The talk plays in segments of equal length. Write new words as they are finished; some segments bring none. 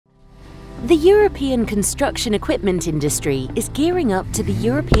The European construction equipment industry is gearing up to the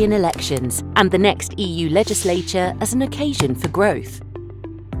European elections and the next EU legislature as an occasion for growth.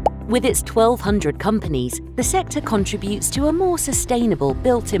 With its 1,200 companies, the sector contributes to a more sustainable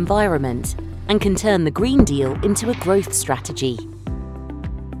built environment and can turn the Green Deal into a growth strategy.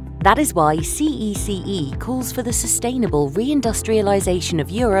 That is why CECE calls for the sustainable reindustrialisation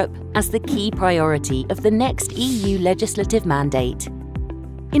of Europe as the key priority of the next EU legislative mandate.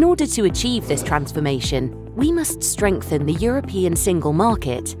 In order to achieve this transformation, we must strengthen the European single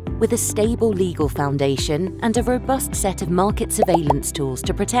market with a stable legal foundation and a robust set of market surveillance tools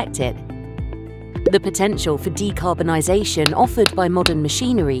to protect it. The potential for decarbonisation offered by modern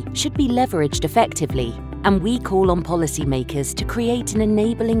machinery should be leveraged effectively, and we call on policymakers to create an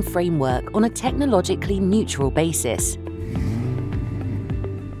enabling framework on a technologically neutral basis.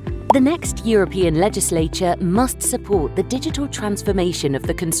 The next European legislature must support the digital transformation of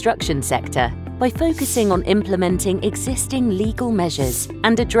the construction sector by focusing on implementing existing legal measures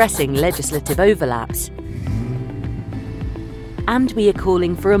and addressing legislative overlaps. And we are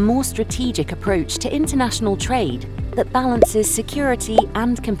calling for a more strategic approach to international trade that balances security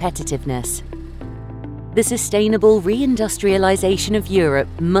and competitiveness. The sustainable reindustrialisation of Europe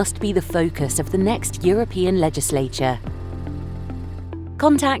must be the focus of the next European legislature.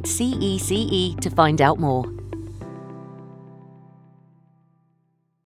 Contact CECE to find out more.